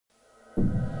So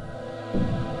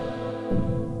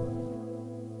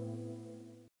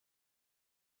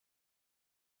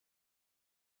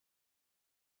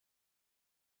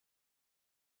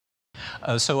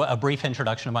a brief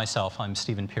introduction of myself. I'm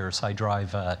Stephen Pierce. I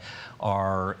drive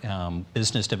our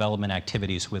business development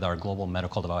activities with our global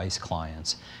medical device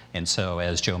clients. And so,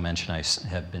 as Joe mentioned, I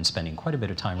have been spending quite a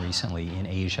bit of time recently in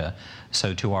Asia.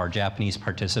 So to our Japanese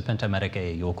participant, America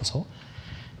e yokoso.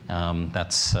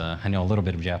 I know a little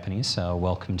bit of Japanese.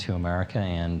 Welcome to America,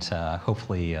 and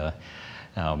hopefully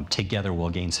together we'll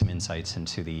gain some insights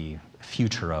into the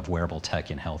future of wearable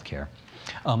tech in healthcare.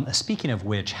 Speaking of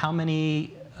which, how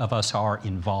many of us are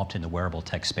involved in the wearable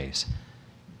tech space?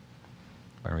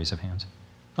 By raise of hands.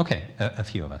 Okay, a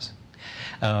few of us.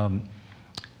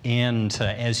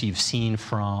 As you've seen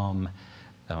from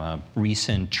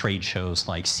recent trade shows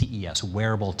like CES,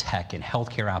 wearable tech and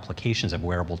healthcare applications of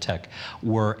wearable tech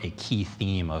were a key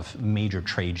theme of major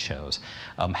trade shows.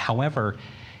 However,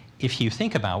 if you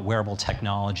think about wearable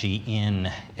technology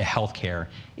in healthcare,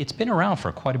 it's been around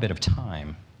for quite a bit of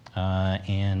time.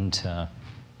 If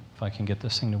I can get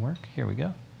this thing to work, here we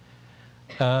go.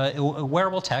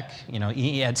 Wearable tech, you know,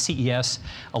 at CES,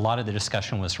 a lot of the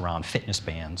discussion was around fitness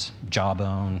bands,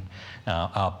 Jawbone,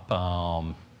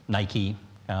 Nike,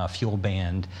 Fuel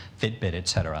Band, Fitbit,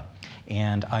 etc.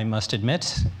 And I must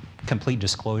admit, complete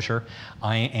disclosure,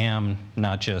 I am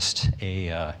not just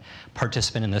a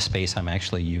participant in this space, I'm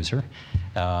actually a user.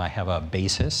 I have a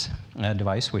Basis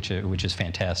device, which is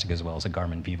fantastic, as well as a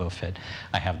Garmin VivoFit.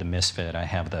 I have the Misfit, I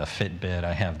have the Fitbit,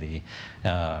 I have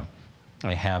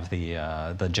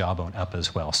the Jawbone up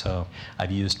as well. So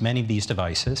I've used many of these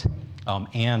devices.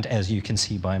 And as you can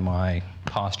see by my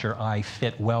posture, I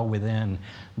fit well within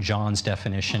John's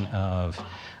definition of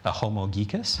a Homo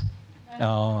geekus.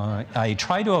 I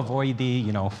try to avoid the,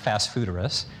 you know, fast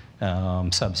foodorous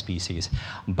subspecies,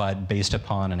 but based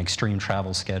upon an extreme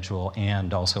travel schedule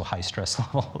and also high stress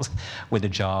levels with a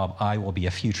job, I will be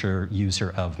a future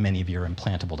user of many of your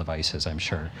implantable devices, I'm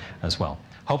sure, as well.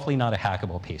 Hopefully not a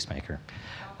hackable pacemaker.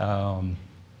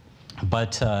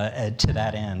 But to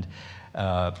that end,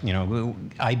 you know,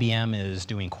 IBM is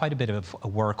doing quite a bit of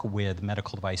work with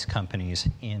medical device companies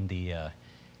in the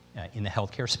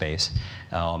healthcare space,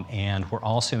 and we're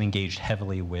also engaged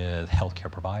heavily with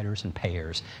healthcare providers and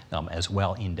payers as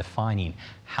well in defining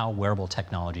how wearable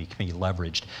technology can be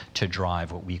leveraged to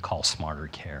drive what we call smarter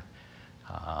care.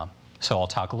 So I'll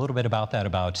talk a little bit about that,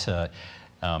 about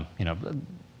you know,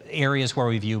 areas where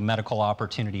we view medical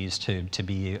opportunities to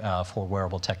be for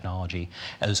wearable technology,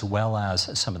 as well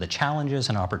as some of the challenges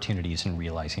and opportunities in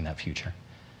realizing that future.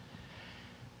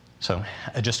 So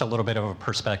just a little bit of a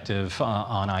perspective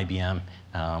on IBM.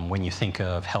 When you think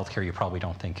of healthcare, you probably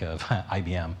don't think of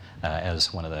IBM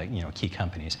as one of the, you know, key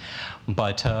companies.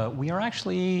 But we are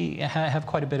actually have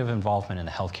quite a bit of involvement in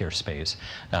the healthcare space.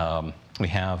 We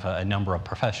have a number of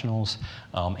professionals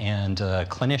and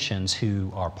clinicians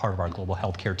who are part of our global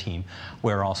healthcare team.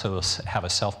 We also have a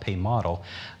self-pay model.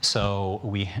 So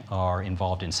we are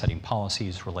involved in setting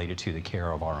policies related to the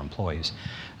care of our employees.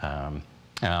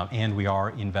 And we are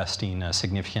investing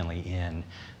significantly in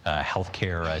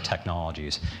healthcare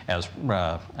technologies, as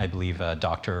I believe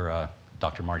Dr.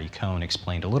 Marty Cohn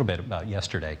explained a little bit about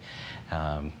yesterday.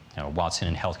 You know, Watson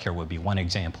in healthcare would be one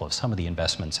example of some of the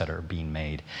investments that are being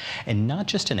made. And not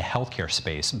just in the healthcare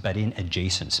space, but in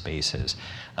adjacent spaces.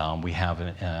 We have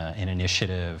an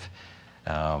initiative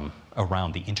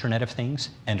around the Internet of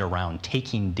Things and around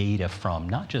taking data from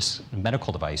not just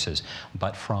medical devices,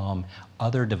 but from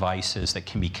other devices that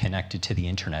can be connected to the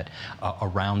Internet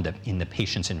in the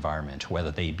patient's environment, whether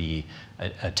they be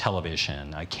a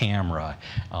television, a camera,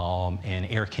 an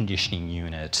air conditioning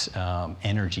unit,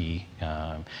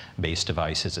 energy-based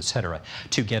devices, etc.,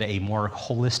 to get a more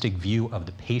holistic view of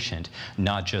the patient,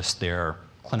 not just their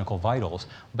clinical vitals,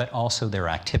 but also their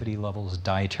activity levels,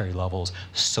 dietary levels,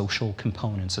 social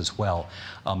components as well,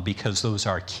 because those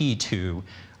are key to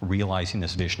realizing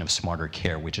this vision of smarter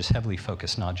care, which is heavily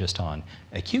focused not just on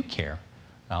acute care,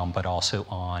 but also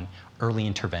on early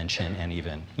intervention and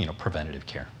even, you know, preventative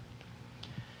care.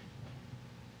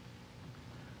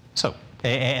 So,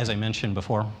 as I mentioned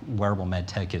before, wearable med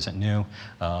tech isn't new.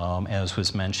 As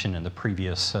was mentioned in the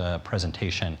previous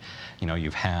presentation, you know,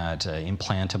 you've had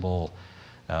implantable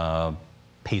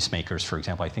pacemakers, for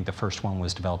example. I think the first one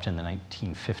was developed in the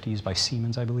 1950s by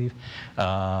Siemens, I believe.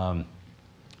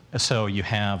 So you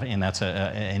have, and that's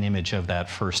an image of that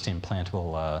first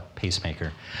implantable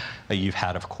pacemaker. You've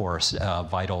had, of course,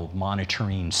 vital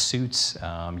monitoring suits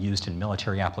used in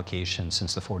military applications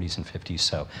since the 40s and 50s.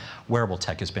 So wearable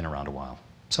tech has been around a while.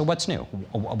 So what's new?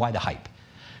 Why the hype?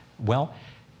 Well,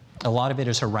 A lot of it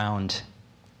is around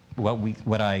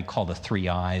what I call the 3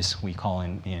 I's. We call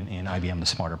in IBM the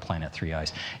Smarter Planet 3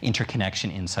 I's: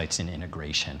 interconnection, insights, and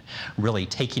integration. Really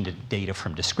taking the data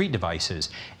from discrete devices,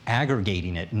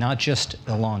 aggregating it not just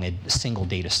along a single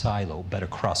data silo, but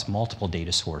across multiple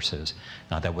data sources.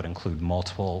 That would include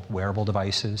multiple wearable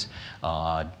devices,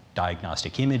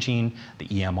 diagnostic imaging, the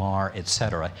EMR, et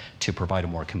cetera, to provide a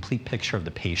more complete picture of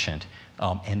the patient,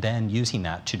 and then using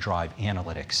that to drive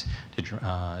analytics,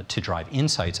 to drive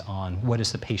insights on what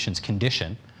is the patient's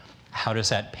condition, how does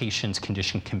that patient's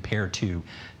condition compare to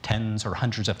tens or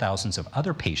hundreds of thousands of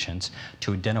other patients,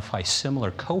 to identify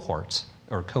similar cohorts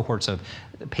or cohorts of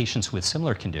patients with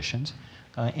similar conditions,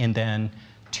 and then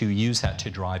to use that to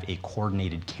drive a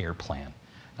coordinated care plan.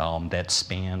 That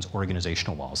spans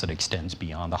organizational walls, that extends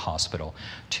beyond the hospital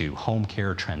to home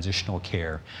care, transitional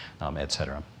care, et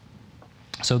cetera.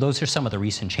 So those are some of the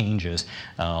recent changes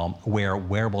where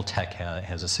wearable tech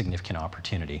has a significant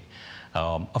opportunity.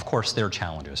 Of course, there are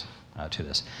challenges to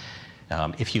this.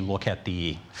 If you look at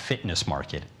the fitness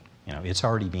market, it's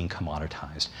already being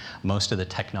commoditized. Most of the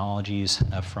technologies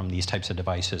from these types of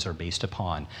devices are based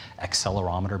upon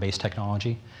accelerometer-based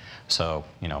technology. So,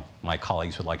 my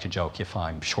colleagues would like to joke, if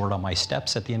I'm short on my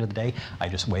steps at the end of the day, I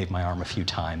just wave my arm a few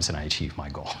times and I achieve my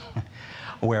goal.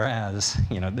 Whereas,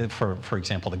 for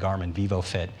example, the Garmin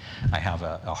VivoFit, I have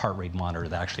a heart rate monitor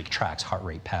that actually tracks heart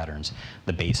rate patterns.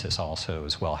 The Basis also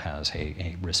as well has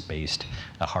a wrist-based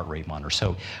heart rate monitor.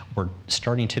 So we're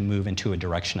starting to move into a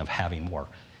direction of having more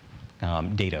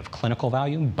data of clinical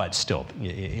value, but still,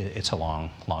 it's a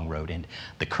long, long road. And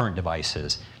the current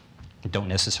devices don't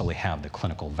necessarily have the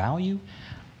clinical value,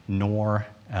 nor,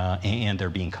 and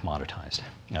they're being commoditized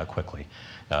quickly.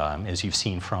 As you've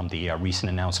seen from the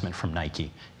recent announcement from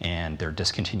Nike and their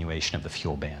discontinuation of the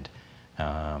Fuel Band.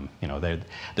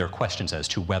 There are questions as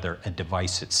to whether a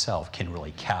device itself can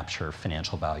really capture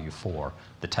financial value for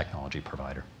the technology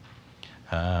provider.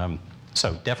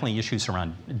 So definitely issues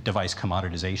around device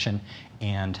commoditization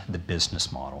and the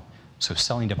business model. So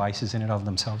selling devices in and of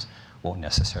themselves won't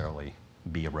necessarily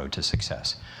be a road to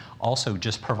success. Also,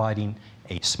 just providing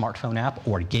a smartphone app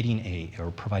or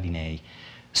providing a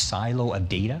silo of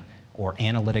data or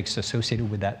analytics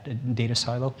associated with that data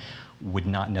silo would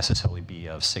not necessarily be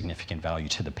of significant value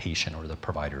to the patient or the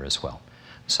provider as well.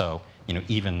 So,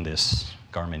 even this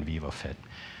Garmin VivoFit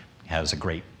has a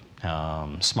great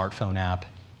smartphone app.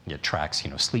 It tracks,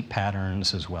 sleep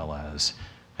patterns as well as,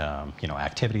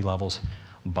 activity levels,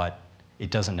 but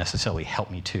it doesn't necessarily help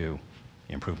me to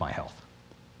improve my health.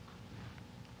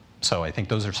 So I think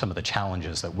those are some of the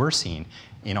challenges that we're seeing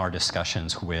in our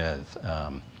discussions with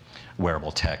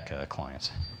wearable tech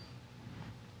clients.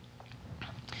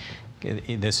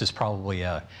 This is probably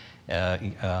a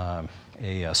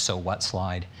so what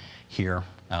slide here.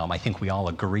 I think we all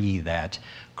agree that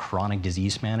chronic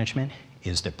disease management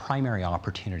is the primary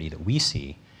opportunity that we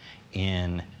see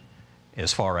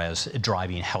as far as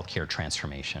driving healthcare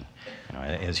transformation.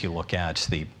 As you look at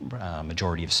the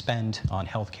majority of spend on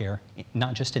healthcare,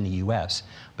 not just in the US,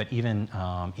 but even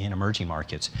in emerging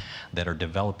markets that are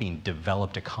developing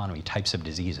developed economy types of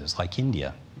diseases, like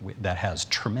India, that has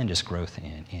tremendous growth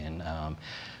in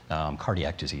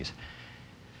cardiac disease.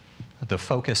 The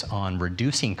focus on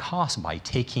reducing costs by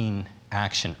taking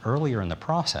action earlier in the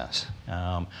process,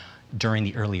 during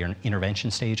the earlier intervention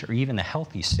stage or even the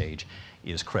healthy stage,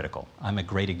 is critical. I'm a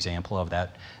great example of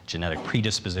that. Genetic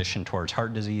predisposition towards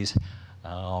heart disease,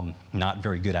 not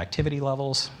very good activity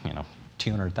levels,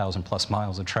 200,000 plus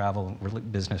miles of travel,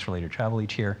 business-related travel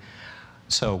each year.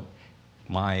 So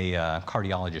my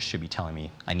cardiologist should be telling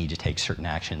me I need to take certain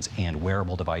actions, and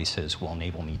wearable devices will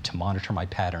enable me to monitor my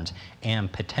patterns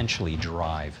and potentially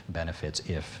drive benefits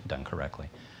if done correctly,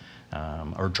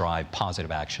 or drive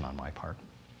positive action on my part.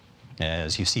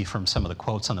 As you see from some of the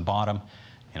quotes on the bottom,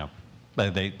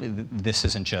 this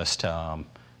isn't just kind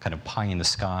of pie in the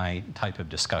sky type of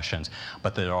discussions,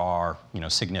 but there are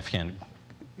significant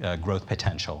growth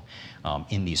potential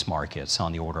in these markets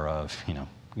on the order of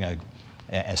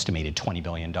estimated $20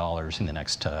 billion in the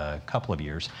next couple of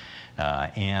years,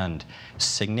 and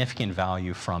significant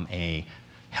value from a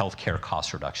healthcare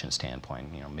cost reduction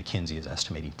standpoint. McKinsey is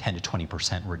estimating 10 to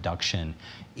 20% reduction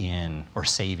or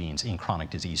savings in chronic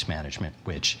disease management,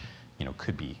 which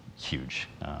could be huge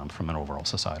from an overall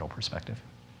societal perspective.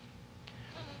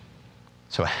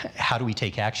 So how do we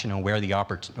take action, and where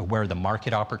are the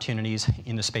market opportunities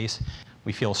in the space?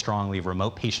 We feel strongly of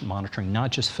remote patient monitoring,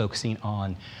 not just focusing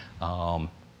on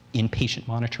inpatient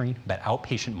monitoring, but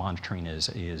outpatient monitoring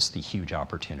is the huge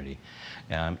opportunity.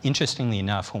 Interestingly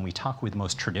enough, when we talk with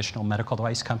most traditional medical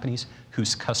device companies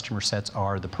whose customer sets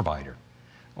are the provider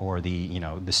or the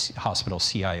hospital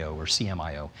CIO or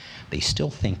CMIO, they still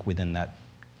think within that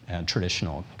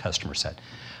traditional customer set.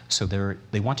 So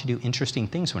they want to do interesting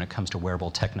things when it comes to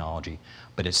wearable technology,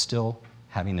 but it's still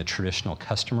having the traditional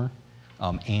customer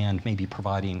and maybe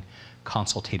providing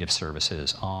consultative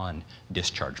services on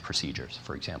discharge procedures,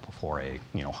 for example, for a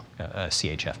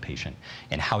CHF patient,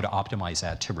 and how to optimize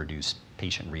that to reduce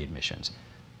patient readmissions.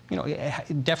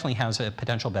 It definitely has a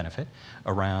potential benefit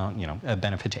around, a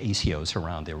benefit to ACOs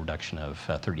around the reduction of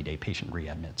 30-day patient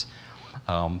readmits.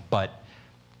 But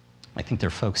I think they're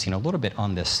focusing a little bit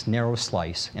on this narrow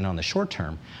slice and on the short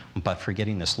term, but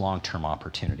forgetting this long-term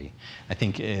opportunity. I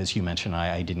think, as you mentioned,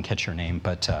 I didn't catch your name,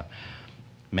 but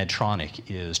Medtronic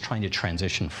is trying to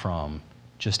transition from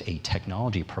just a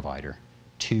technology provider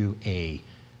to a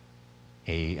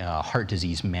heart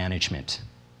disease management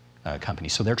company.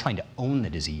 So they're trying to own the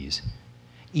disease.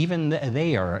 Even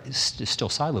they are still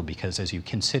siloed, because as you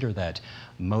consider that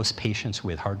most patients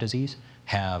with heart disease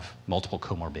have multiple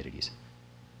comorbidities,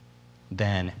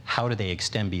 then how do they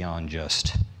extend beyond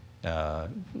just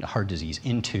heart disease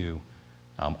into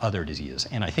other diseases?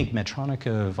 And I think Medtronic,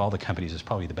 of all the companies, is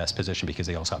probably the best position, because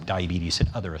they also have diabetes and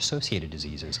other associated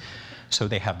diseases. So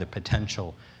they have the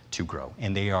potential to grow.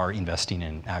 And they are investing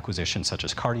in acquisitions such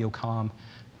as Cardiocom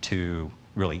to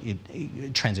really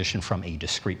transition from a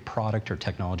discrete product or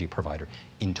technology provider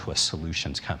into a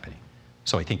solutions company.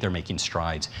 So I think they're making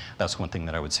strides. That's one thing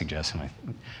that I would suggest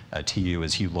to you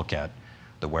as you look at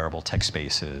the wearable tech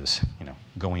space, is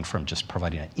going from just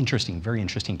providing an very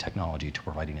interesting technology to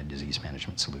providing a disease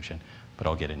management solution. But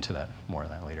I'll get into more of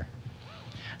that later.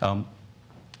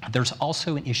 There's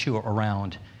also an issue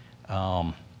around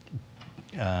or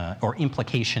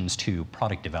implications to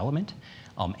product development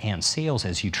and sales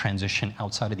as you transition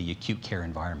outside of the acute care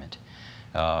environment.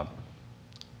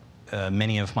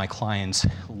 Many of my clients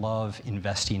love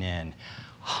investing in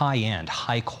high-end,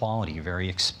 high-quality, very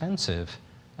expensive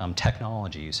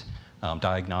technologies,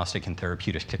 diagnostic and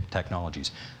therapeutic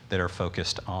technologies that are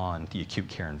focused on the acute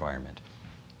care environment.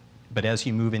 But as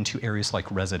you move into areas like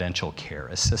residential care,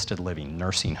 assisted living,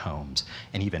 nursing homes,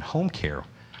 and even home care,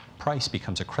 price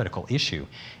becomes a critical issue.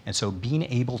 And so being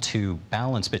able to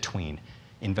balance between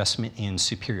investment in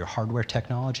superior hardware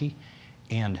technology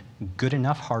and good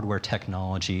enough hardware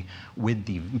technology with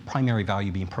the primary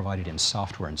value being provided in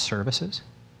software and services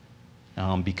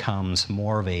becomes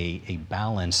more of a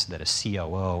balance that a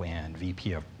COO and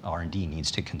VP of R&D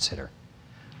needs to consider.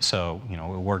 So,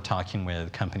 we're talking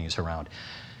with companies around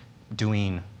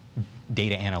doing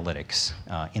data analytics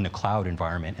in the cloud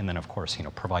environment, and then of course,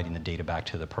 providing the data back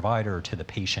to the provider or to the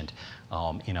patient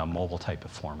in a mobile type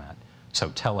of format. So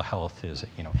telehealth is,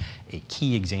 a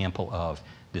key example of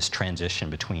this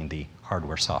transition between the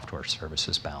hardware, software,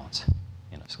 services balance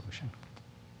in a solution.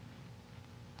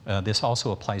 This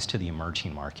also applies to the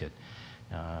emerging market.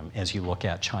 As you look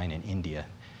at China and India,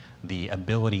 the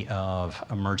ability of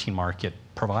emerging market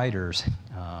providers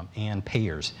and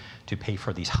payers to pay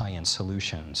for these high-end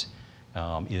solutions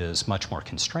is much more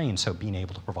constrained. So being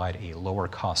able to provide a lower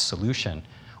cost solution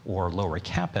or lower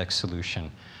CapEx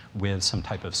solution with some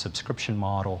type of subscription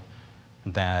model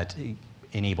that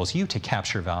enables you to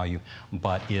capture value,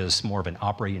 but is more of an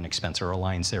operating expense or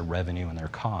aligns their revenue and their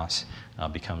costs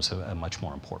becomes a much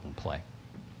more important play.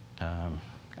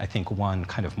 I think one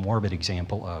kind of morbid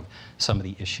example of some of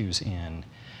the issues in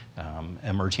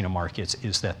emerging markets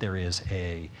is that there is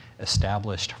a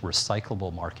established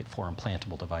recyclable market for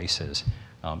implantable devices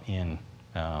in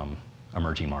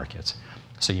emerging markets.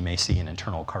 So you may see an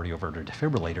internal cardioverter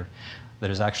defibrillator that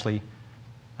is actually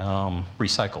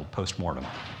recycled post-mortem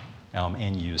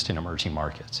and used in emerging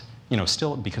markets.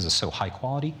 Still, because it's so high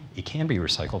quality, it can be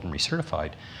recycled and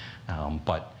recertified,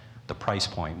 but the price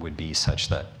point would be such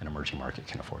that an emerging market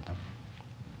can afford them.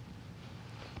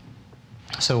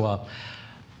 So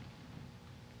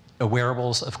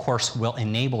wearables, of course, will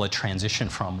enable a transition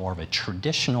from more of a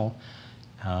traditional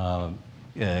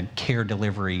care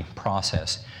delivery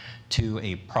process to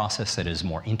a process that is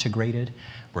more integrated,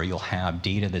 where you'll have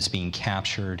data that's being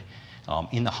captured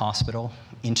in the hospital,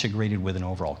 integrated with an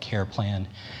overall care plan.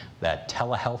 That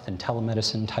telehealth and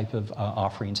telemedicine type of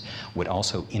offerings would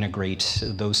also integrate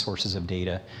those sources of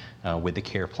data with the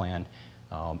care plan,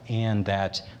 and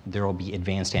that there will be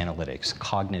advanced analytics,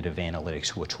 cognitive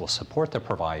analytics, which will support the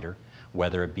provider,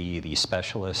 whether it be the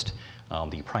specialist,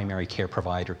 the primary care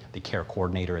provider, the care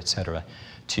coordinator, et cetera,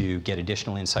 to get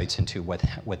additional insights into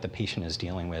what the patient is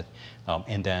dealing with,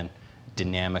 and then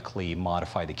dynamically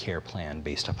modify the care plan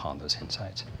based upon those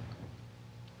insights.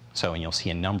 So, and you'll see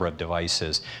a number of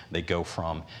devices that go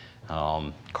from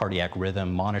cardiac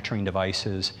rhythm monitoring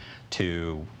devices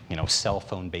to cell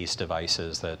phone-based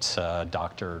devices that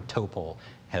Dr. Topol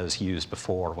has used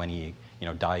before when he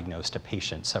diagnosed a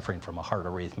patient suffering from a heart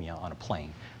arrhythmia on a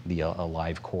plane via a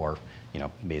live core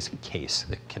basic case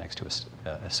that connects to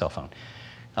a cell phone,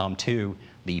 to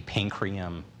the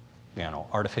pancreum,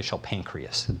 artificial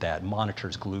pancreas that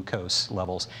monitors glucose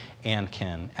levels and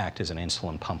can act as an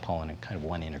insulin pump all in a kind of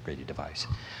one integrated device.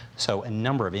 So a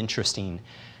number of interesting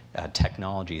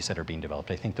technologies that are being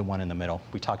developed. I think the one in the middle,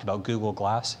 we talked about Google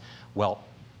Glass. Well,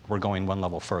 we're going one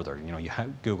level further.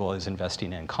 Google is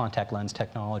investing in contact lens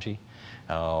technology.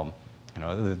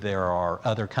 There are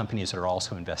other companies that are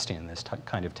also investing in this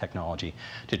kind of technology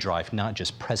to drive not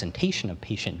just presentation of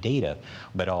patient data,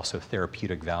 but also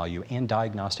therapeutic value and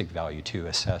diagnostic value to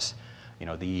assess,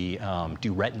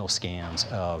 do retinal scans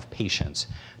of patients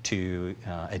to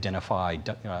identify,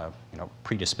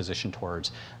 predisposition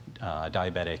towards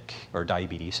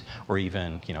diabetes, or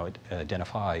even,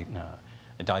 identify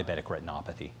diabetic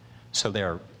retinopathy. So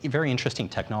there are very interesting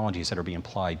technologies that are being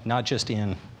applied not just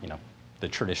in, the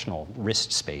traditional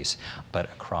wrist space, but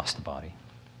across the body.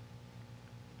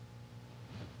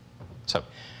 So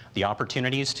the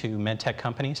opportunities to medtech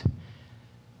companies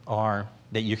are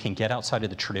that you can get outside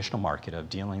of the traditional market of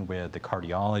dealing with the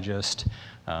cardiologist,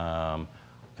 the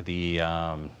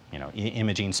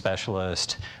imaging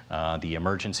specialist, the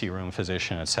emergency room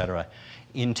physician, et cetera,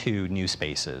 into new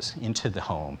spaces, into the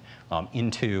home,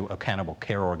 into accountable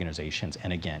care organizations,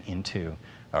 and again, into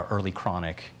early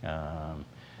chronic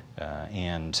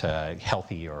and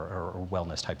healthy or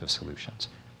wellness type of solutions.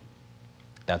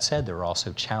 That said, there are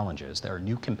also challenges. There are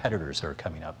new competitors that are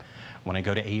coming up. When I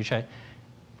go to Asia,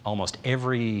 almost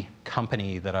every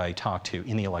company that I talk to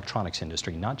in the electronics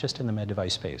industry, not just in the med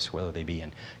device space, whether they be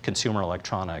in consumer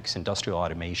electronics, industrial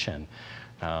automation,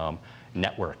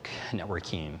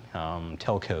 networking,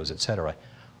 telcos, et cetera,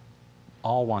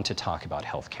 all want to talk about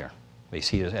healthcare. They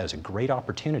see it as a great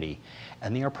opportunity,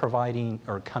 and they are providing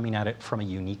or coming at it from a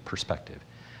unique perspective.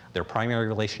 Their primary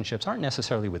relationships aren't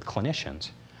necessarily with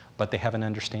clinicians, but they have an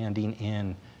understanding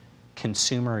in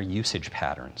consumer usage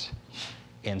patterns.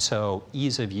 And so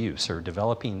ease of use, or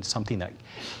developing something that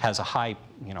has a high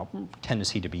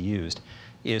tendency to be used,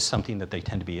 is something that they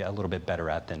tend to be a little bit better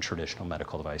at than traditional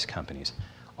medical device companies.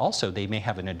 Also, they may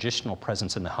have an additional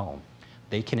presence in the home.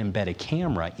 They can embed a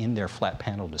camera in their flat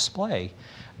panel display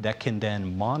that can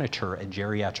then monitor a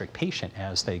geriatric patient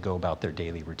as they go about their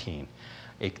daily routine.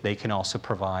 They can also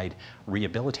provide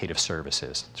rehabilitative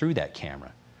services through that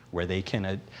camera, where they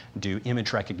can do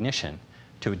image recognition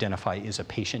to identify, is a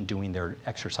patient doing their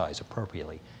exercise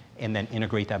appropriately, and then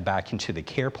integrate that back into the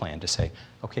care plan to say,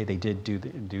 okay, they did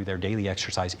do their daily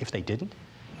exercise. If they didn't,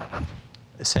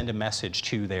 send a message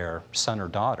to their son or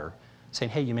daughter saying,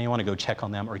 hey, you may want to go check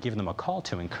on them, or give them a call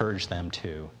to encourage them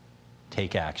to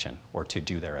take action or to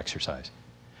do their exercise.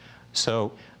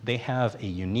 So they have a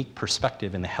unique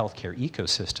perspective in the healthcare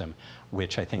ecosystem,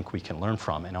 which I think we can learn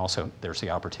from, and also there's the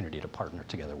opportunity to partner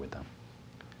together with them.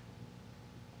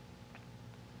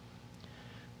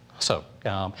 So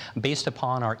based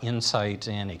upon our insight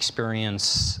and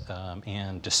experience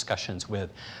and discussions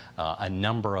with a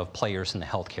number of players in the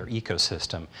healthcare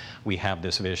ecosystem, we have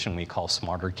this vision we call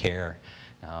Smarter Care,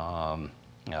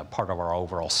 part of our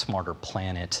overall Smarter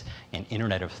Planet and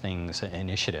Internet of Things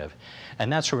initiative.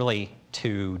 And that's really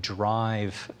to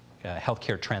drive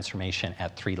healthcare transformation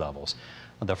at 3 levels.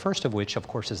 The first of which, of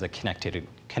course, is the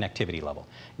connectivity level.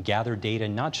 Gather data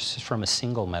not just from a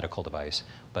single medical device,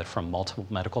 but from multiple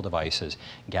medical devices.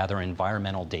 Gather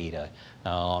environmental data,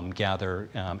 gather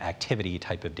activity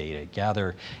type of data,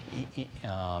 gather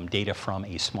data from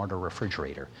a smarter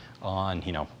refrigerator on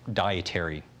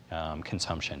dietary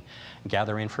consumption.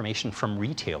 Gather information from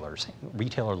retailers,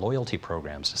 retailer loyalty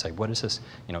programs to say, what is this?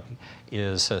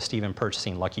 Is Stephen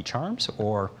purchasing Lucky Charms,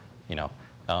 or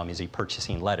is he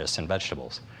purchasing lettuce and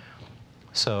vegetables?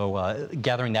 So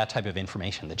gathering that type of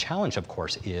information. The challenge, of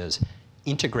course, is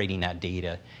integrating that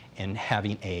data and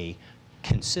having a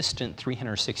consistent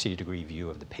 360-degree view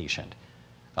of the patient.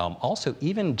 Also,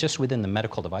 even just within the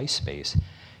medical device space,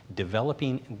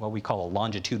 developing what we call a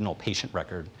longitudinal patient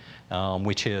record,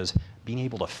 which is being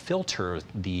able to filter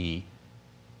the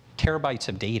terabytes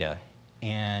of data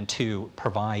and to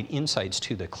provide insights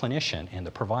to the clinician and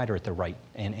the provider at the right,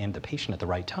 and the patient at the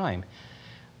right time,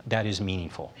 that is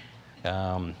meaningful.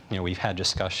 We've had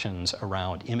discussions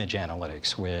around image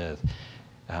analytics with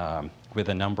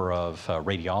a number of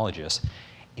radiologists,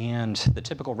 and the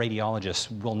typical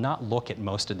radiologist will not look at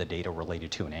most of the data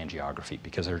related to an angiography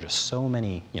because there are just so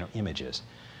many images.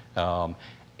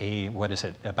 what is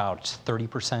it, about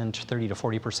 30%, 30 to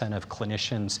 40% of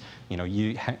clinicians,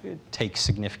 take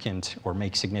significant or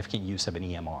make significant use of an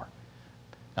EMR.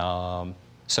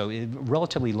 So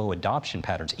relatively low adoption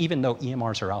patterns. Even though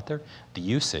EMRs are out there, the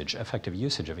usage, effective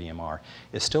usage of EMR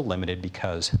is still limited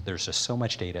because there's just so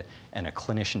much data and a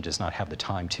clinician does not have the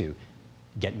time to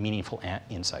get meaningful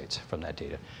insights from that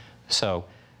data. So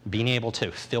being able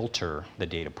to filter the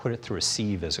data, put it through a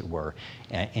sieve, as it were,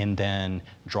 and then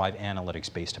drive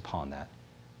analytics based upon that.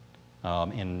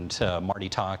 Marty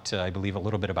talked, I believe, a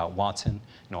little bit about Watson,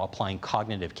 applying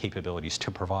cognitive capabilities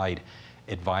to provide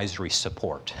advisory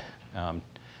support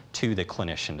to the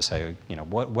clinician to say,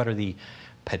 what are the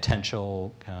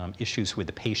potential issues with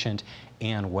the patient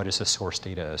and what is the source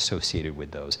data associated with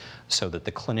those so that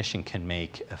the clinician can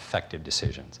make effective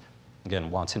decisions. Again,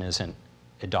 Watson isn't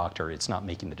a doctor, it's not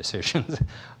making the decisions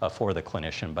for the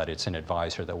clinician, but it's an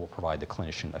advisor that will provide the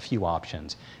clinician a few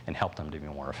options and help them to be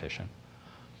more efficient.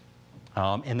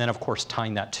 And then, of course,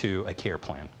 tying that to a care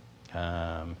plan.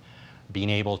 Being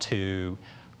able to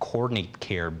coordinate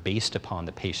care based upon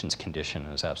the patient's condition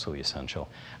is absolutely essential.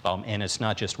 And it's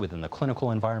not just within the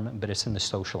clinical environment, but it's in the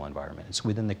social environment. It's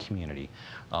within the community.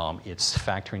 It's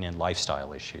factoring in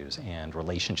lifestyle issues and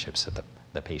relationships that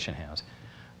the patient has.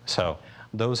 So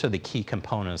those are the key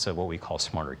components of what we call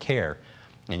smarter care.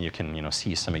 And you can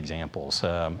see some examples.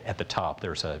 At the top,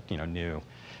 there's a new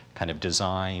kind of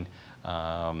design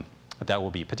that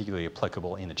will be particularly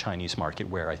applicable in the Chinese market,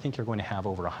 where I think you're going to have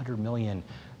over 100 million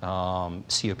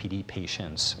COPD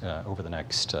patients over the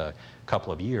next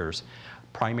couple of years,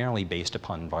 primarily based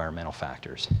upon environmental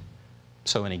factors.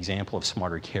 So an example of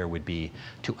smarter care would be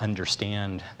to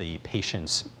understand the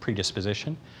patient's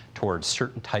predisposition towards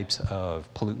certain types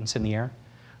of pollutants in the air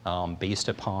based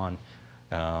upon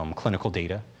clinical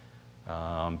data,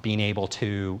 being able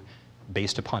to,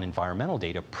 based upon environmental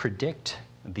data, predict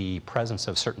the presence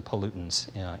of certain pollutants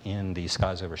in the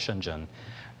skies over Shenzhen,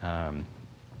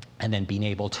 and then being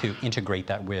able to integrate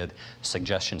that with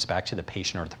suggestions back to the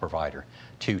patient or the provider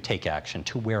to take action,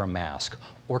 to wear a mask,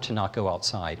 or to not go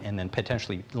outside, and then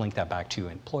potentially link that back to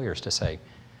employers to say,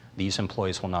 these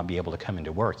employees will not be able to come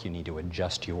into work. You need to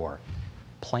adjust your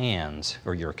plans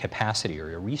or your capacity or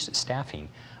your staffing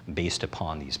based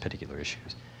upon these particular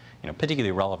issues.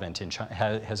 Particularly relevant in China.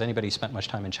 Has anybody spent much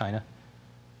time in China?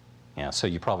 Yeah, so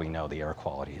you probably know the air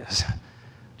quality is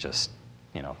just,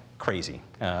 crazy.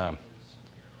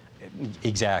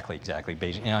 Exactly.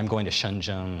 Beijing. I'm going to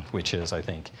Shenzhen, which is, I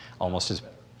think, almost as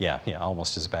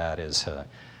bad as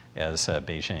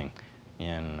Beijing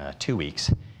in 2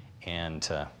 weeks. And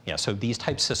so these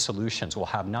types of solutions will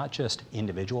have not just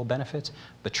individual benefits,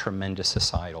 but tremendous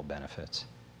societal benefits,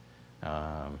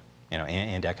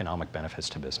 and economic benefits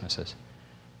to businesses.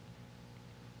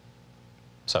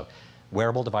 So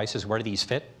wearable devices, where do these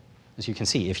fit? As you can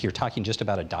see, if you're talking just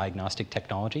about a diagnostic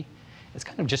technology, it's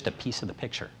kind of just a piece of the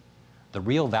picture. The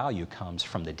real value comes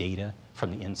from the data,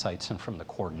 from the insights, and from the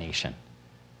coordination.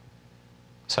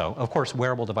 So, of course,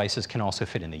 wearable devices can also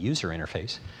fit in the user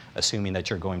interface, assuming that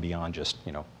you're going beyond just,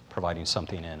 providing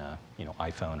something in a,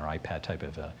 iPhone or iPad type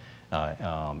of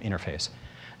interface,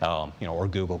 or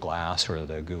Google Glass or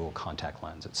the Google contact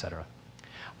lens, et cetera.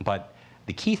 But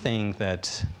the key thing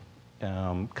that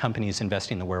companies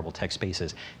investing in the wearable tech space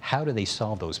is, how do they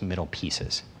solve those middle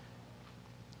pieces?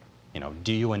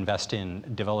 Do you invest in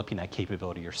developing that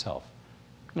capability yourself?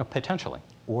 Potentially.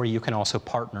 Or you can also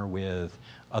partner with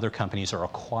other companies or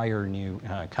acquire new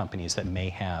companies that may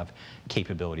have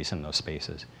capabilities in those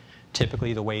spaces.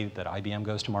 Typically, the way that IBM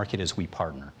goes to market is we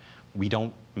partner. We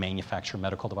don't manufacture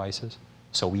medical devices,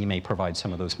 so we may provide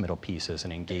some of those middle pieces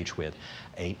and engage with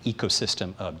an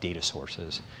ecosystem of data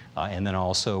sources. And then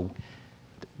also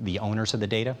the owners of the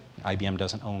data. IBM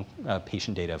doesn't own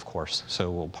patient data, of course,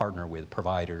 so we'll partner with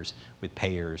providers, with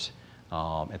payers,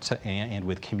 and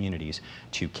with communities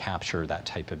to capture that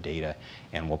type of data,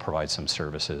 and we'll provide some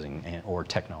services or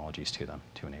technologies to them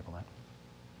to enable that.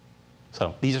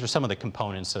 So these are some of the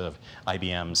components of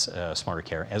IBM's Smarter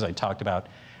Care. As I talked about,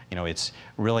 it's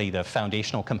really the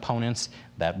foundational components.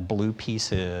 That blue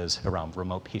piece is around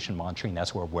remote patient monitoring.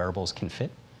 That's where wearables can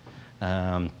fit.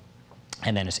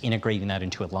 And then it's integrating that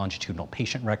into a longitudinal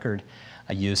patient record,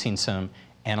 using some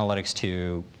analytics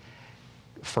to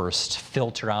first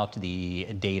filter out the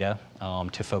data,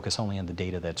 to focus only on the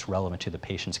data that's relevant to the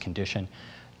patient's condition,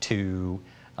 to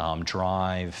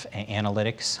drive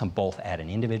analytics both at an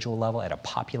individual level, at a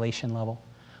population level,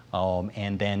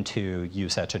 and then to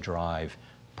use that to drive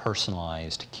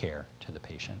personalized care to the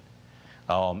patient.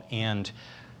 And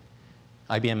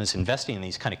IBM is investing in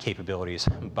these kind of capabilities,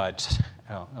 but,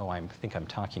 I think I'm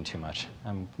talking too much.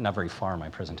 I'm not very far in my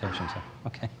presentation, so,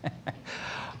 okay.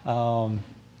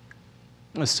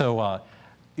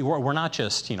 We're not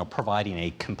just providing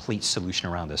a complete solution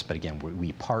around this, but again,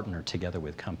 we partner together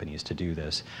with companies to do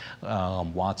this.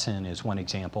 Watson is one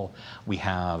example. We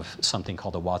have something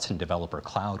called the Watson Developer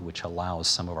Cloud, which allows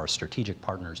some of our strategic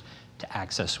partners to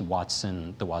access the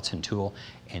Watson tool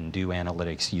and do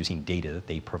analytics using data that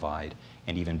they provide,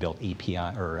 and even build API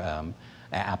or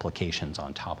applications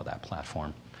on top of that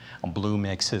platform.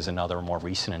 Bluemix is another more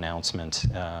recent announcement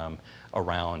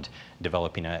around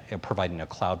providing a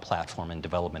cloud platform and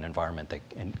development environment that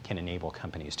can enable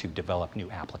companies to develop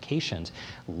new applications,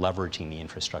 leveraging the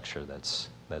infrastructure that's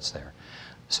there.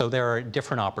 So there are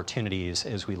different opportunities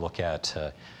as we look at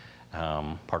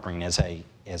partnering.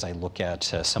 As I look at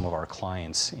some of our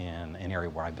clients in an area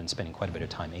where I've been spending quite a bit of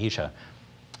time, Asia,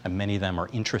 and many of them are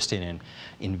interested in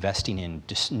investing in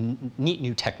just neat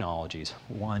new technologies.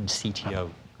 One CTO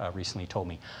recently told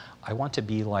me, I want to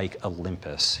be like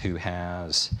Olympus, who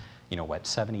has,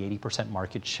 70–80%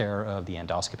 market share of the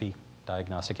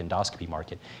diagnostic endoscopy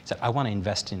market. He said, I want to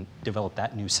invest in, develop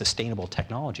that new sustainable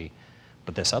technology,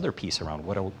 but this other piece around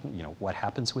what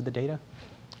happens with the data,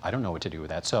 I don't know what to do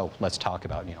with that. So let's talk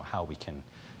about, how we can,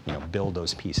 build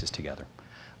those pieces together.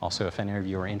 Also, if any of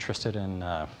you are interested in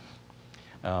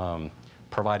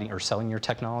providing or selling your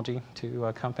technology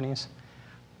to companies,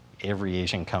 every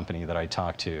Asian company that I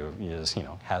talk to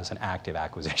has an active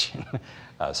acquisition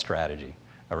strategy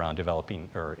around developing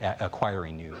or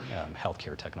acquiring new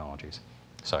healthcare technologies.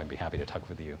 So I'd be happy to talk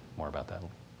with you more about that.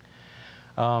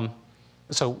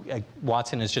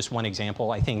 Watson is just one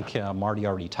example. I think Marty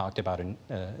already talked about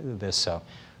this, so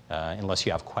unless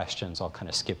you have questions, I'll kind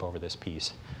of skip over this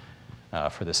piece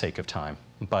for the sake of time.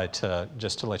 But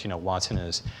just to let you know, Watson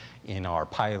is in our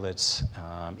pilots,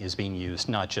 is being used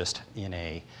not just in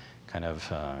a kind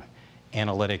of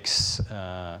analytics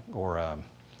or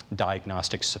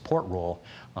diagnostic support role,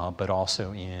 but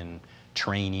also in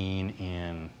training,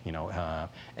 in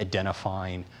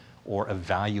identifying or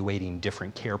evaluating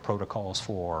different care protocols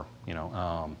for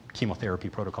chemotherapy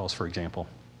protocols, for example.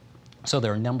 So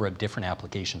there are a number of different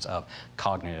applications of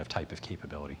cognitive type of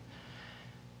capability.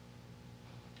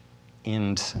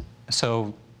 And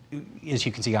so, as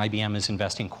you can see, IBM is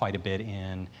investing quite a bit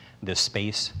in this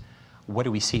space. What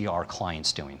do we see our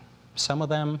clients doing? Some of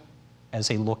them, as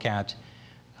they look at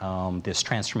this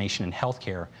transformation in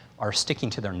healthcare, are sticking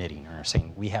to their knitting and are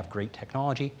saying, we have great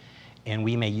technology, and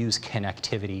we may use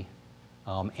connectivity,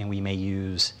 and we may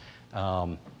use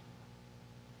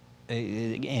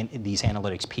these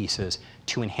analytics pieces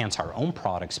to enhance our own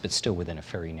products, but still within a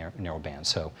very narrow band.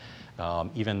 So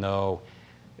even though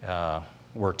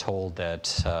we're told that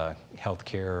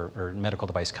healthcare or medical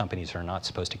device companies are not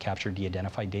supposed to capture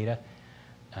de-identified data,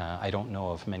 I don't know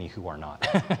of many who are not.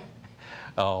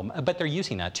 But they're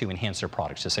using that to enhance their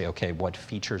products, to say, okay, what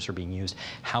features are being used?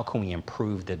 How can we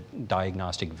improve the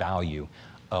diagnostic value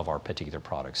of our particular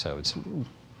product? So it's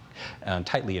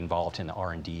tightly involved in the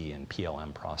R&D and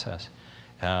PLM process.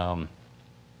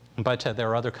 But there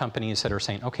are other companies that are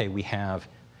saying, okay,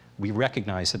 we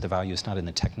recognize that the value is not in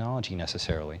the technology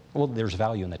necessarily. Well, there's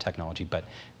value in the technology, but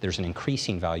there's an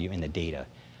increasing value in the data.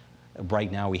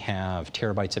 Right now we have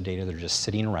terabytes of data that are just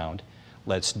sitting around.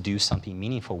 Let's do something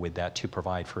meaningful with that to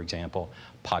provide, for example,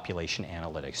 population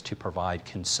analytics, to provide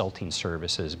consulting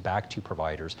services back to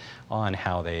providers on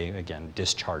how they, again,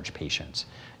 discharge patients,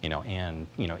 and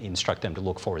instruct them to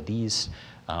look for these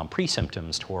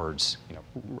pre-symptoms towards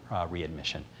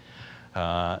readmission.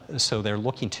 So they're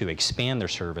looking to expand their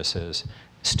services.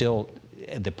 Still,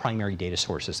 the primary data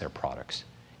source is their products.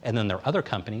 And then there are other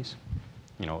companies,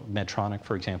 Medtronic,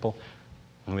 for example,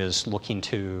 who is looking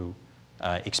to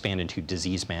expand into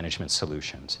disease management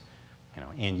solutions.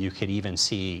 And you could even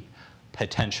see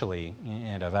potentially,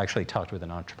 and I've actually talked with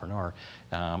an entrepreneur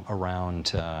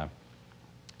around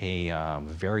a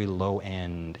very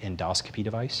low-end endoscopy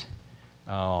device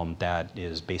that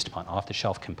is based upon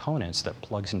off-the-shelf components that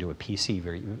plugs into a PC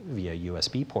via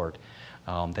USB port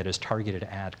that is targeted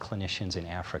at clinicians in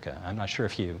Africa. I'm not sure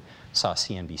if you saw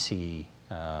CNBC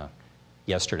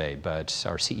yesterday, but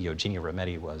our CEO, Ginny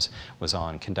Rometty,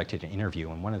 conducted an interview,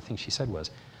 and one of the things she said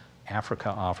was, Africa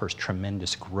offers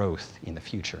tremendous growth in the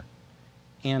future.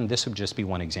 And this would just be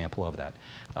one example of that.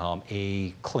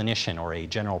 A clinician or a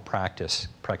general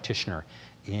practitioner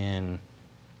in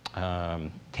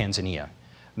Tanzania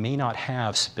may not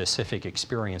have specific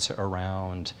experience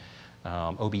around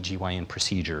OBGYN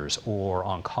procedures or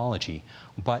oncology,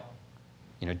 but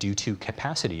due to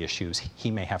capacity issues,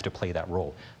 he may have to play that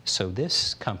role. So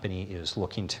this company is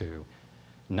looking to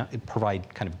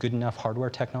provide kind of good enough hardware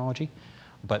technology,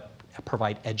 but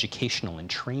provide educational and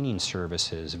training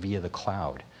services via the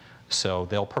cloud. So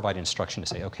they'll provide instruction to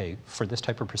say, okay, for this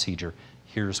type of procedure,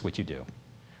 here's what you do.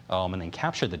 And then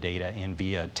capture the data and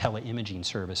via teleimaging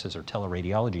services or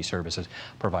teleradiology services,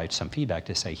 provide some feedback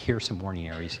to say, here's some warning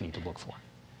areas you need to look for.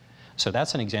 So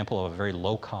that's an example of a very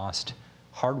low-cost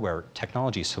hardware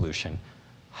technology solution,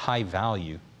 high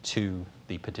value to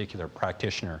the particular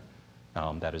practitioner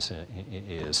that is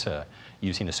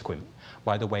using this equipment.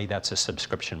 By the way, that's a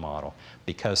subscription model.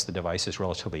 Because the device is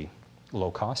relatively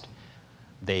low cost,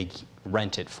 they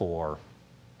rent it for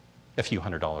a few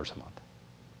 $100s a month.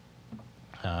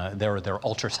 There are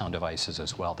ultrasound devices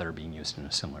as well that are being used in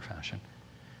a similar fashion.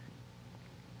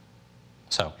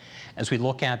 So as we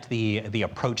look at the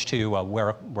approach to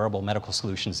wearable medical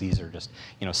solutions, these are just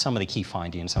some of the key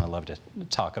findings, and I'd love to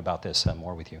talk about this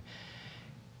more with you.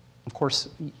 Of course,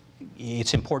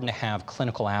 it's important to have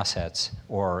clinical assets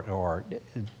or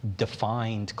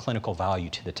defined clinical value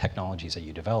to the technologies that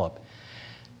you develop.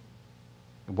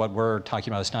 What we're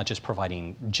talking about is not just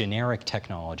providing generic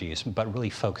technologies, but really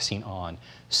focusing on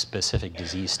specific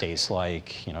disease states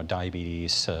like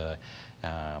diabetes,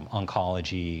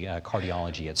 oncology,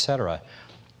 cardiology, et cetera,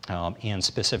 and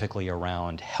specifically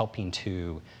around helping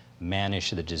to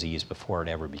manage the disease before it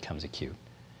ever becomes acute.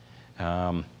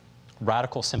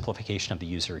 Radical simplification of the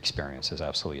user experience is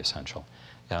absolutely essential.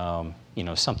 Even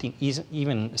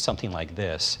something like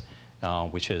this,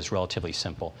 which is relatively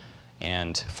simple,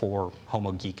 and for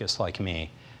homo geekus like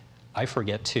me, I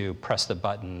forget to press the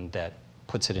button that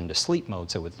puts it into sleep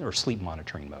mode, or sleep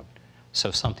monitoring mode.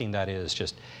 So something that is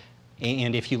just,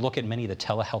 and if you look at many of the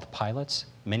telehealth pilots,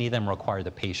 many of them require the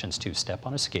patients to step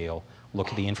on a scale, look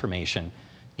at the information,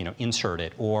 insert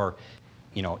it, or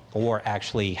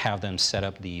actually have them set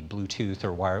up the Bluetooth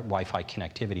or Wi-Fi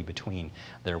connectivity between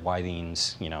their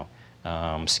Withings,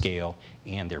 scale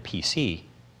and their PC.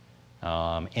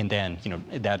 And then,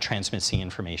 that transmits the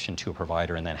information to a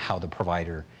provider, and then how the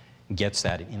provider gets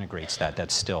that and integrates that,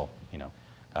 that's still,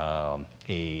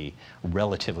 a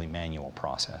relatively manual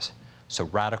process. So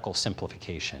radical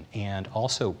simplification, and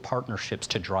also partnerships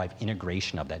to drive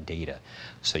integration of that data.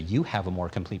 So you have a more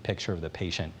complete picture of the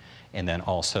patient, and then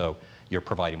also you're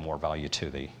providing more value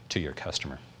to your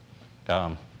customer.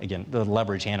 Again, the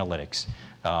leverage analytics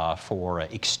for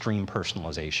extreme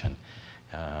personalization.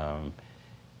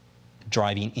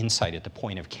 Driving insight at the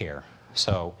point of care.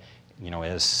 So,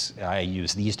 as I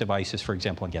use these devices, for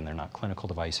example, again, they're not clinical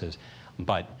devices,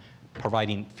 but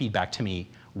providing feedback to me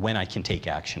when I can take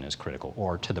action is critical,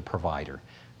 or to the provider.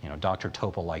 Dr.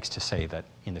 Topol likes to say that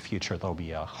in the future there'll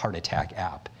be a heart attack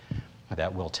app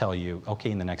that will tell you,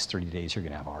 okay, in the next 30 days you're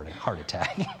going to have a heart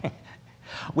attack,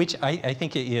 which I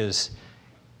think is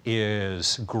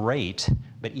great.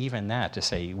 But even that, to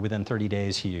say within 30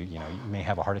 days you may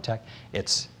have a heart attack,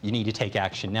 you need to take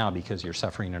action now because you're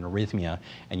suffering an arrhythmia,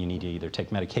 and you need to either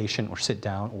take medication or sit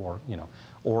down,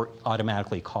 or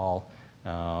automatically call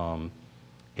an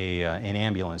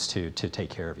ambulance to take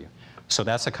care of you. So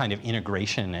that's the kind of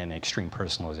integration and extreme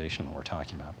personalization that we're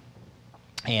talking about,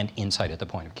 and insight at the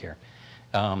point of care.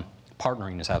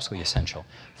 Partnering is absolutely essential.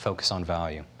 Focus on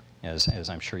value,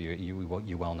 as I'm sure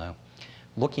you well know.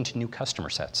 Looking to new customer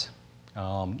sets.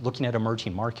 Looking at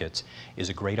emerging markets is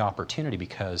a great opportunity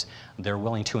because they're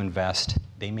willing to invest.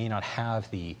 They may not have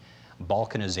the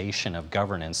balkanization of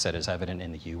governance that is evident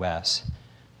in the US.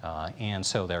 And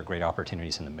so there are great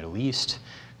opportunities in the Middle East.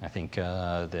 I think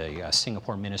the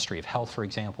Singapore Ministry of Health, for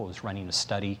example, is running a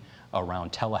study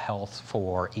around telehealth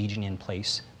for aging in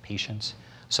place patients,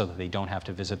 so that they don't have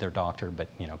to visit their doctor, but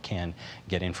can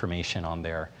get information on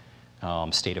their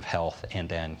state of health, and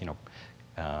then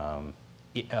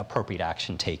appropriate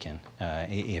action taken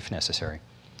if necessary.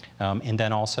 And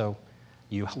then also,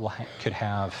 you could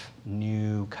have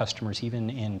new customers even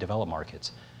in developed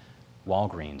markets.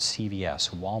 Walgreens, CVS,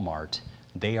 Walmart,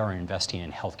 they are investing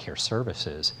in healthcare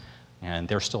services, and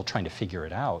they're still trying to figure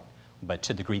it out. But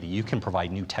to the degree that you can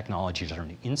provide new technologies or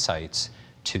new insights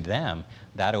to them,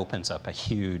 that opens up a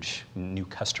huge new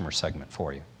customer segment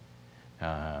for you.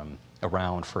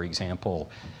 Around, for example,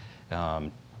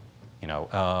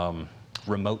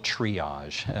 remote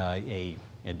triage.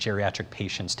 Geriatric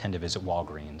patients tend to visit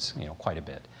Walgreens, quite a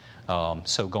bit.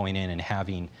 So going in and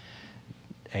having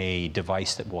a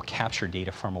device that will capture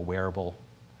data from a wearable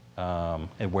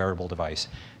device,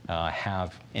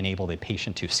 enable the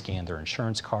patient to scan their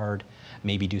insurance card,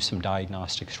 maybe do some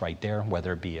diagnostics right there,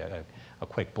 whether it be a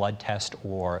quick blood test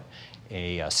or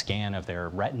a scan of their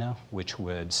retina, which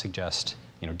would suggest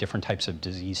different types of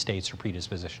disease states or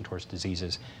predisposition towards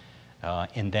diseases,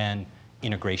 and then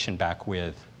integration back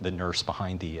with the nurse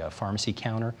behind the pharmacy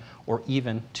counter, or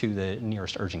even to the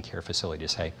nearest urgent care facility to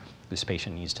say, this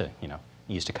patient needs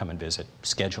to come and visit,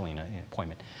 scheduling an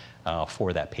appointment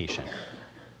for that patient.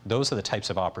 Those are the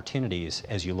types of opportunities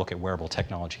as you look at wearable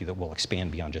technology that will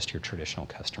expand beyond just your traditional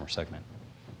customer segment.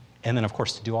 And then, of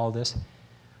course, to do all of this,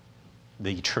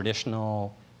 the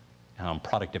traditional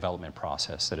product development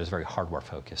process that is very hardware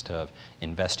focused, of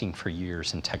investing for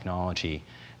years in technology,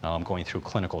 going through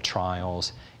clinical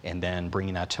trials, and then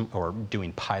bringing that to, or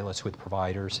doing pilots with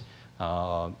providers,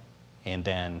 and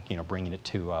then bringing it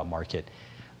to market.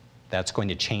 That's going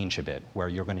to change a bit, where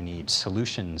you're going to need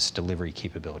solutions delivery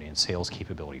capability and sales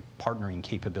capability, partnering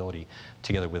capability,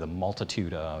 together with a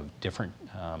multitude of different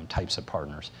types of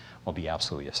partners will be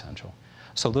absolutely essential.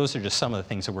 So those are just some of the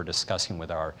things that we're discussing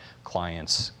with our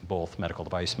clients, both medical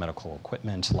device, medical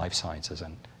equipment, life sciences,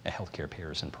 and healthcare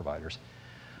payers and providers.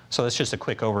 So that's just a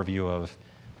quick overview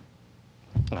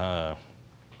of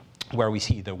where we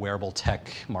see the wearable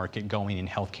tech market going in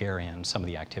healthcare and some of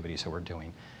the activities that we're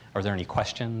doing. Are there any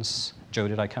questions? Joe,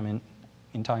 did I come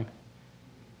in time?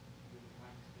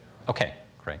 Okay,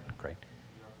 great.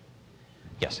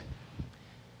 Yes.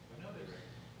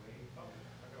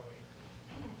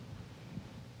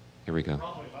 Here we go.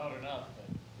 Probably loud enough, but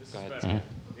this is better.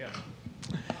 Mm-hmm. Yeah.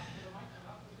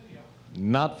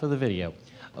 Not for the video.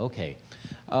 Okay.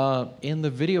 In the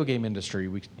video game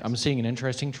industry, I'm seeing an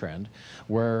interesting trend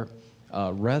where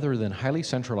rather than highly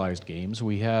centralized games,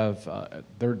 we have,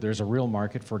 there's a real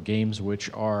market for games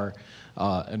which are,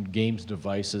 and games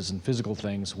devices and physical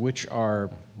things which are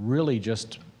really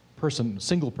just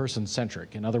single person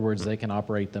centric. In other words, they can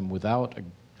operate them without a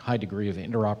high degree of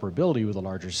interoperability with a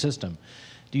larger system.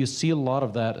 Do you see a lot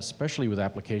of that, especially with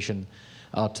application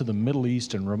to the Middle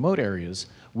East and remote areas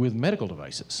with medical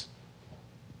devices?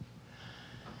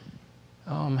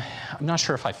 I'm not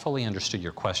sure if I fully understood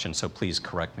your question, so please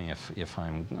correct me if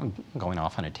I'm going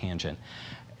off on a tangent.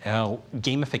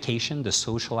 Gamification, the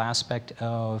social aspect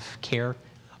of care?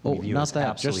 Oh, not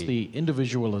that, just the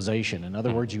individualization. In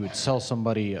other words, you would sell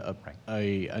somebody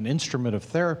an instrument of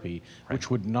therapy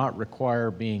which would not require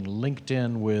being linked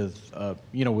in with,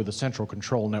 with a central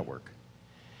control network.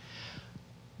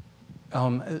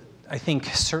 I think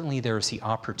certainly there's the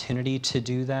opportunity to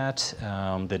do that.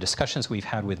 The discussions we've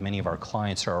had with many of our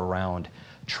clients are around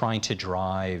trying to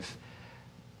drive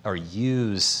or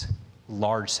use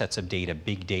large sets of data,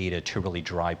 big data, to really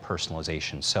drive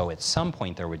personalization. So at some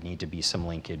point there would need to be some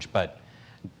linkage, but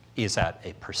is that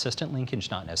a persistent linkage?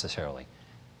 Not necessarily.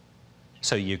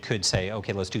 So you could say,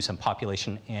 okay, let's do some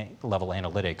population level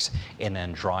analytics and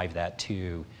then drive that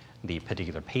to the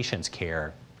particular patient's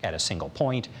care at a single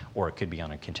point, or it could be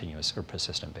on a continuous or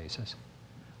persistent basis.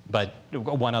 But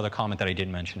one other comment that I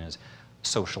didn't mention is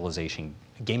socialization.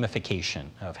 Gamification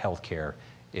of healthcare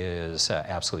is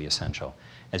absolutely essential.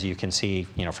 As you can see,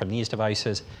 from these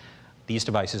devices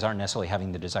aren't necessarily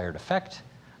having the desired effect.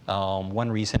 One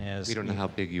reason is... We don't know how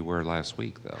big you were last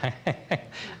week, though.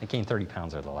 I gained 30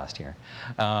 pounds over the last year,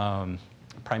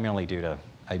 primarily due to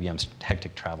IBM's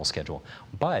hectic travel schedule.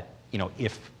 But,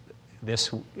 if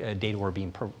this data were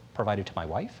being provided to my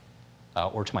wife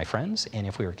or to my friends, and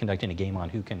if we were conducting a game on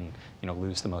who can,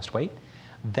 lose the most weight,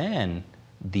 then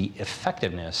the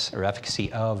effectiveness or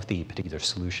efficacy of the particular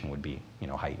solution would be,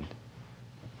 heightened.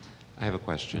 I have a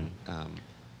question.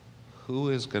 Who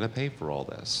is going to pay for all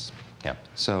this? Yeah.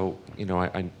 So,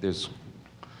 there's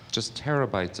just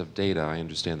terabytes of data, I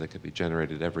understand, that could be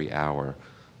generated every hour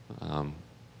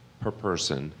per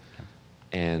person.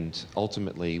 And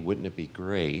ultimately, wouldn't it be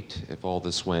great if all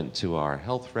this went to our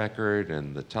health record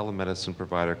and the telemedicine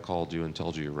provider called you and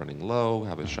told you you're running low,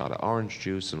 have a shot of orange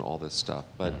juice and all this stuff.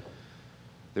 But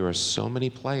there are so many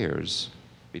players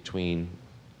between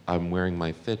I'm wearing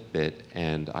my Fitbit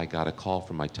and I got a call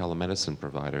from my telemedicine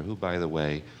provider, who, by the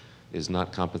way, is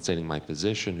not compensating my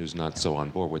physician, who's not so on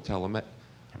board with telemed.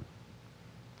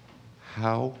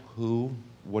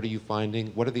 What are you finding?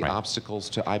 What are the obstacles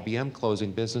to IBM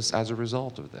closing business as a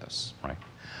result of this? Right.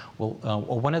 Well,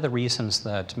 one of the reasons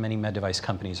that many med device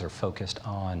companies are focused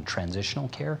on transitional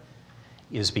care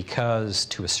is because,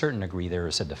 to a certain degree, there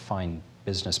is a defined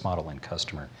business model and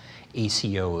customer.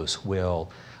 ACOs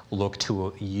will look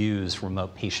to use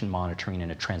remote patient monitoring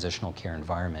in a transitional care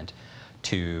environment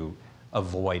to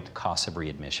avoid costs of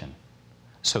readmission.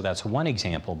 So that's one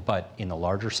example, but in the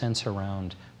larger sense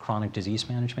around chronic disease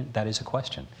management, that is a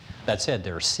question. That said,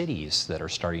 there are cities that are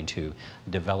starting to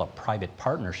develop private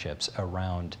partnerships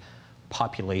around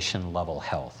population-level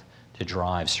health to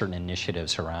drive certain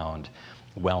initiatives around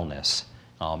wellness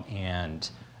and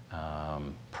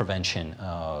prevention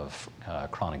of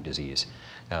chronic disease.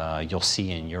 You'll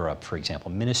see in Europe, for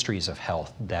example, ministries of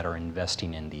health that are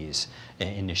investing in these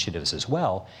initiatives as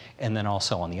well. And then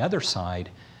also on the other side,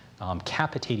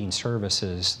 capitating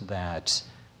services that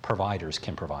providers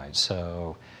can provide.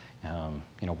 So,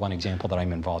 one example that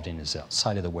I'm involved in is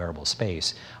outside of the wearable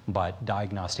space, but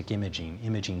diagnostic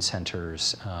imaging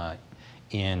centers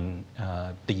in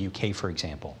the UK, for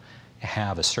example,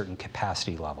 have a certain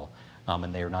capacity level,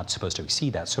 and they are not supposed to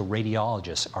exceed that. So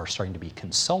radiologists are starting to be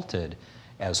consulted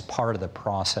as part of the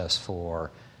process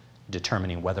for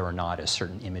determining whether or not a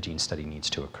certain imaging study needs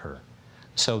to occur.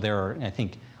 So there are, I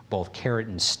think, both carrot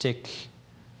and stick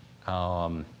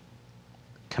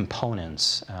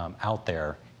components out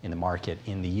there in the market.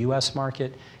 In the US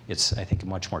market, it's, I think,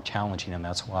 much more challenging, and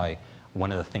that's why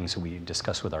one of the things that we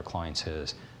discuss with our clients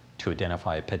is to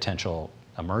identify a potential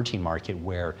emerging market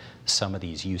where some of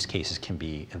these use cases can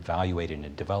be evaluated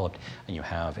and developed, and you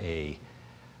have a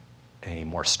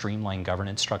more streamlined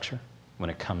governance structure when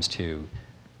it comes to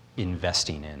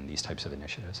investing in these types of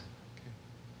initiatives.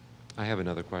 I have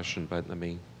another question, but let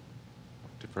me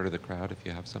defer to the crowd if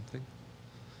you have something.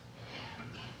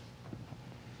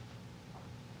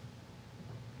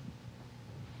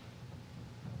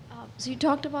 So you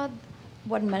talked about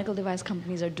what medical device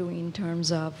companies are doing in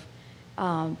terms of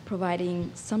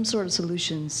providing some sort of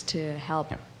solutions to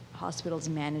help hospitals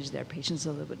manage their patients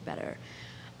a little bit better.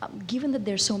 Given that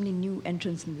there's so many new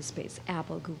entrants in this space,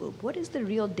 Apple, Google, what is the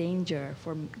real danger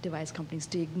for device companies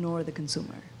to ignore the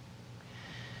consumer?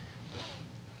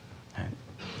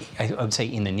 I would say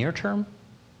in the near term,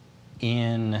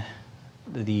 in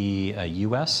the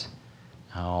US,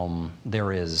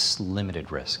 there is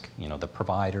limited risk. The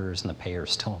providers and the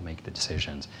payers still make the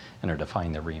decisions and are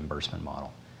defining the reimbursement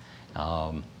model.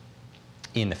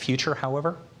 In the future,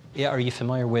 however, are you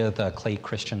familiar with Clay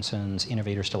Christensen's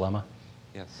Innovator's Dilemma?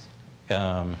 Yes.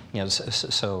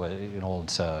 So an old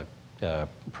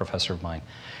professor of mine,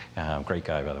 great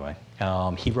guy, by the way.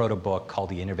 He wrote a book called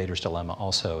The Innovator's Dilemma,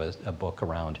 also a book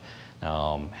around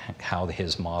how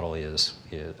his model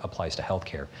applies to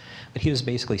healthcare. But he was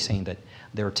basically saying that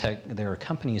there are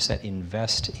companies that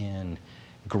invest in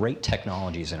great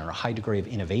technologies and are a high degree of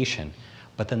innovation,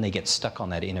 but then they get stuck on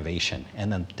that innovation.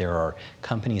 And then there are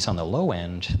companies on the low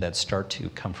end that start to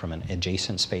come from an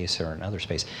adjacent space or another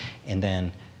space, and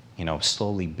then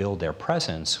slowly build their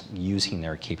presence using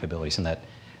their capabilities. And that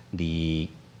the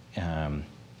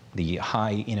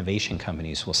high innovation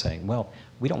companies will say, well,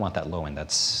 we don't want that low end,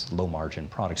 that's low margin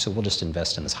product, so we'll just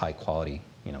invest in this high quality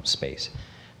space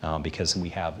because we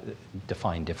have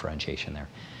defined differentiation there.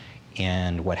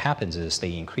 And what happens is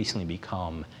they increasingly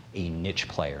become a niche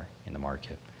player in the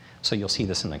market. So you'll see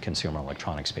this in the consumer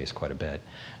electronics space quite a bit.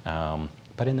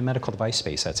 But in the medical device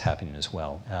space, that's happening as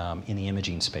well. In the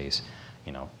imaging space,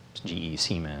 GE,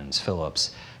 Siemens,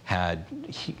 Philips had,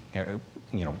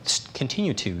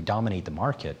 continue to dominate the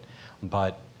market,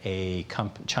 but a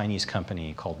Chinese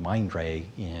company called Mindray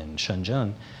in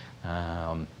Shenzhen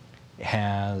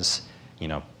has,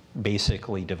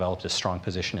 basically developed a strong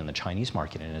position in the Chinese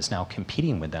market and is now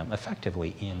competing with them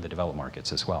effectively in the developed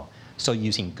markets as well. So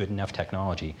using good enough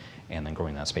technology and then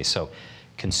growing that space. So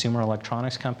consumer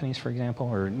electronics companies, for example,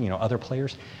 or other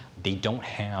players, they don't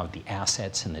have the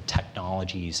assets and the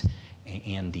technologies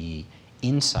and the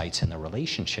insights and the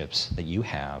relationships that you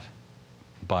have,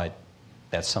 but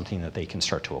that's something that they can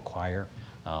start to acquire.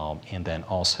 And then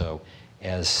also,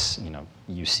 as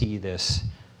you see this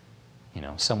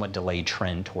somewhat delayed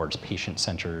trend towards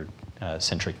patient-centric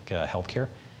healthcare,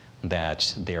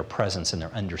 that their presence and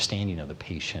their understanding of the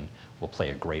patient will play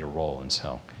a greater role. And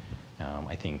so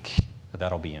I think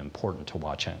that'll be important to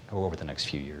watch over the next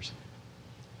few years.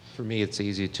 For me, it's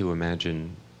easy to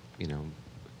imagine,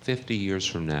 50 years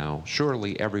from now,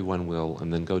 surely everyone will,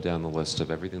 and then go down the list of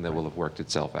everything that will have worked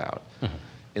itself out. Mm-hmm.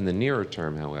 In the nearer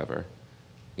term, however,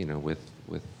 with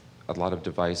a lot of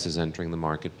devices entering the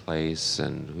marketplace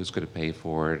and who's going to pay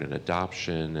for it and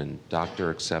adoption and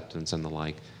doctor acceptance and the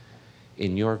like,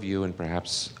 in your view and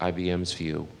perhaps IBM's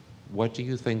view, what do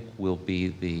you think will be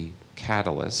the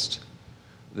catalyst,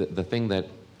 the thing that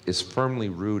is firmly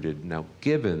rooted now,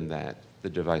 given that the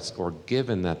device, or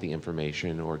given that the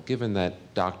information, or given that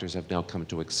doctors have now come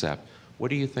to accept, what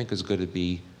do you think is going to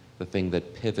be the thing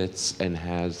that pivots and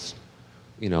has,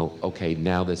 okay,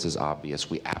 now this is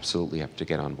obvious, we absolutely have to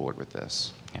get on board with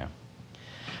this? Yeah.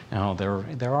 Now,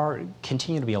 there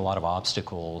continue to be a lot of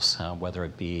obstacles, whether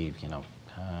it be,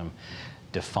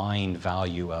 defined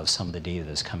value of some of the data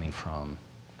that's coming from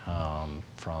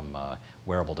from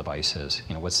wearable devices.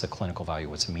 You know, what's the clinical value?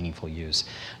 What's the meaningful use?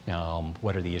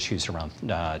 What are the issues around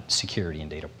security and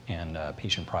data and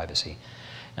patient privacy,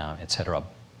 et cetera?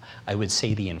 I would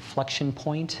say the inflection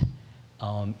point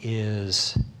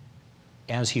is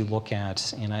as you look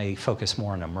at, and I focus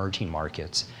more on emerging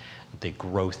markets, the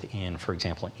growth in, for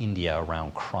example, India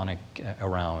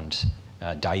around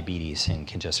diabetes and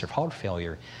congestive heart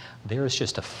failure, there is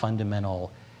just a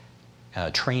fundamental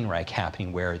train wreck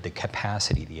happening where the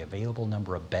capacity, the available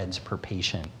number of beds per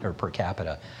patient or per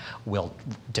capita will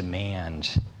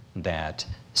demand that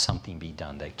something be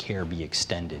done, that care be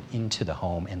extended into the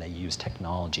home, and they use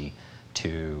technology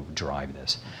to drive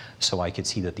this. So I could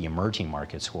see that the emerging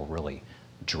markets will really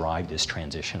drive this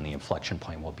transition. The inflection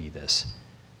point will be this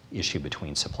issue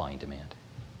between supply and demand.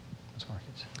 Those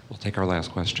markets. We'll take our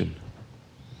last question.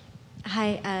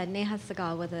 Hi, Neha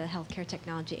Sagal with a healthcare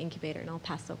technology incubator in El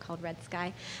Paso called Red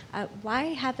Sky. Why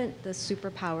haven't the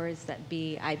superpowers that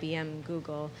be IBM,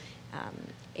 Google,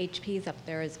 HP's up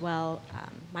there as well,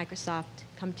 Microsoft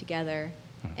come together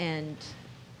and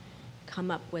come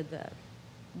up with a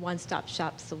one-stop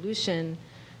shop solution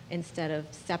instead of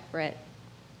separate,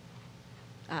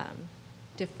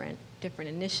 different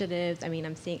initiatives? I mean,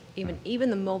 I'm seeing even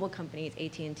the mobile companies,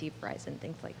 AT&T, Verizon,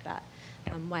 things like that.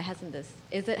 Why hasn't this?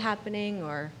 Is it happening,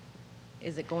 or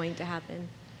is it going to happen?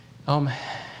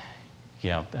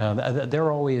 Yeah, there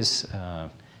are always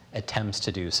attempts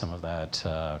to do some of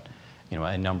that. You know,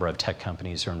 a number of tech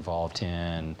companies are involved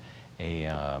in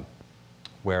a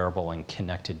wearable and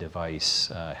connected device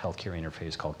healthcare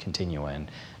interface called Continua,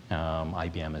 and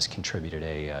IBM has contributed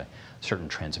a certain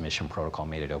transmission protocol,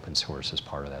 made it open source as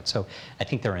part of that. So I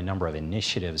think there are a number of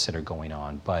initiatives that are going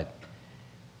on, but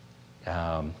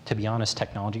to be honest,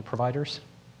 technology providers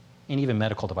and even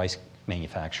medical device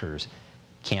manufacturers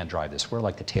can't drive this. We're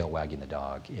like the tail wagging the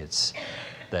dog. It's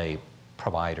the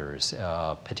providers,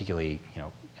 particularly, you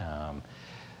know,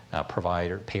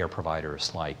 payer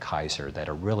providers like Kaiser, that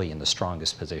are really in the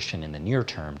strongest position in the near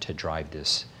term to drive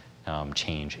this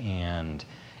change. And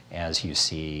as you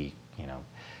see, you know,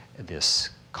 this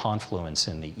confluence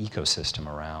in the ecosystem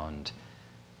around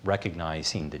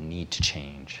recognizing the need to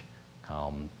change,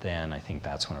 then I think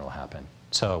that's when it'll happen.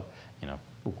 So, you know,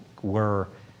 we're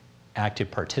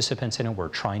active participants in it. We're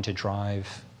trying to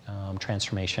drive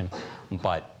transformation,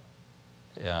 but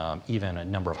even a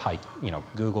number of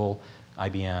Google,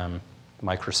 IBM,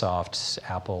 Microsoft,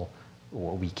 Apple,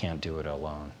 we can't do it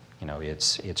alone. You know,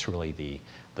 it's really the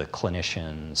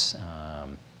clinicians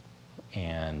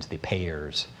and the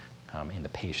payers and the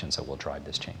patients that will drive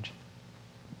this change.